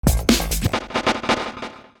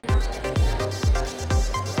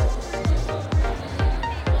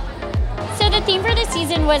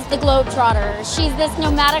season was the Globetrotter. She's this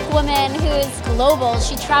nomadic woman who's global.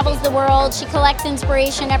 She travels the world. She collects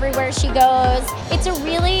inspiration everywhere she goes. It's a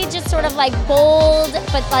really just sort of like bold,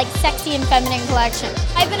 but like sexy and feminine collection.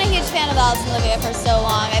 I've been a huge fan of Alice and Olivia for so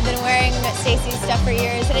long. I've been wearing Stacey's stuff for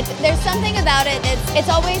years, and there's something about it. It's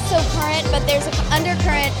always so current, but there's an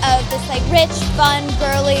undercurrent of this like rich, fun,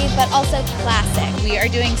 girly, but also classic. We are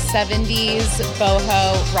doing 70s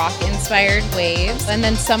boho rock inspired waves, and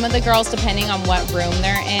then some of the girls, depending on what room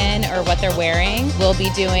they're in or what they're wearing, will be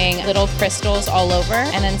doing little crystals all over,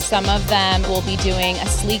 and then some of them will be doing a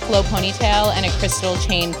sleek low ponytail and a crystal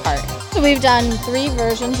chain part. So we've done 3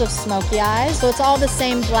 versions of smoky eyes, so it's all the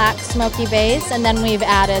same black smoky base, and then we've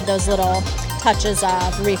added those little touches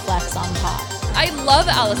of reflex on top. I love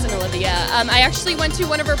Alice and Olivia. I actually went to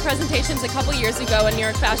one of her presentations a couple years ago in New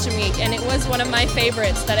York Fashion Week, and it was one of my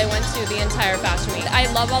favorites that I went to the entire Fashion Week.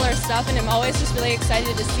 I love all her stuff, and I'm always just really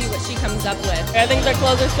excited to see what she comes up with. I think their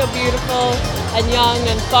clothes are so beautiful and young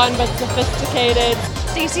and fun, but sophisticated.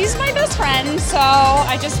 Stacey's my best friend, so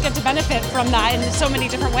I just get to benefit from that in so many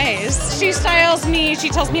different ways. She styles me, she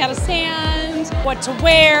tells me how to stand, what to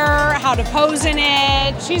wear, how to pose in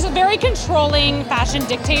it. She's a very controlling fashion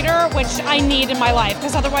dictator, which I need in my life,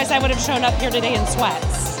 because otherwise I would have shown up here today in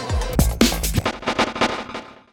sweats.